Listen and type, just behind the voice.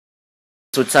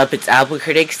So what's up, it's Apple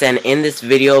Critics, and in this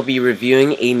video I'll be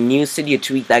reviewing a new Cydia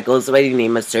tweak that goes by the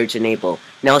name of SearchEnable.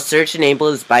 Now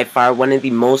SearchEnable is by far one of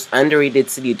the most underrated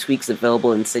Cydia tweaks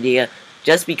available in Cydia,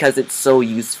 just because it's so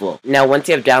useful. Now once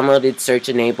you have downloaded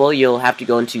SearchEnable, you'll have to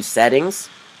go into Settings,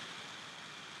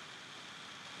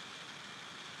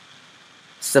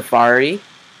 Safari,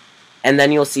 and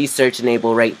then you'll see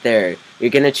SearchEnable right there. You're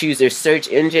going to choose your search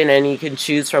engine, and you can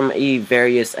choose from a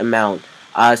various amount.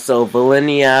 So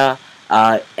Volenia,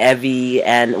 Evi,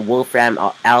 and Wolfram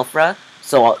Alpha.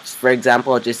 So for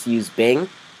example, I'll just use Bing.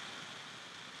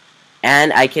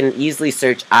 And I can easily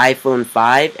search iPhone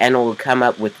 5 and it will come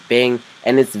up with Bing,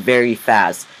 and it's very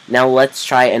fast. Now let's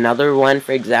try another one,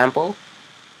 for example.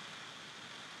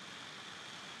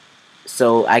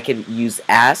 So I could use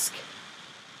Ask.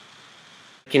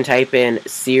 I can type in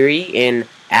Siri in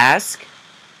Ask,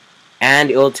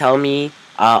 and it will tell me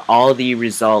all the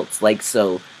results like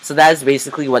so. So that is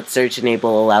basically what SearchEnable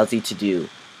allows you to do.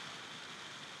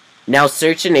 Now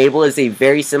SearchEnable is a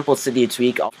very simple Cydia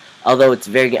tweak, although it's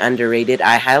very underrated.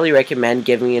 I highly recommend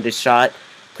giving it a shot.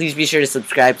 Please be sure to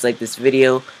subscribe, like this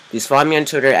video. Please follow me on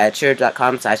Twitter at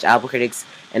twitter.com/applecritics,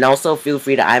 and also feel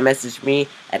free to iMessage me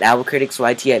at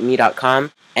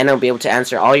applecriticsyt@me.com, and I'll be able to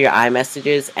answer all your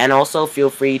iMessages. And also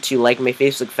feel free to like my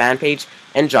Facebook fan page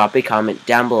and drop a comment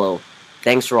down below.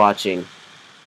 Thanks for watching.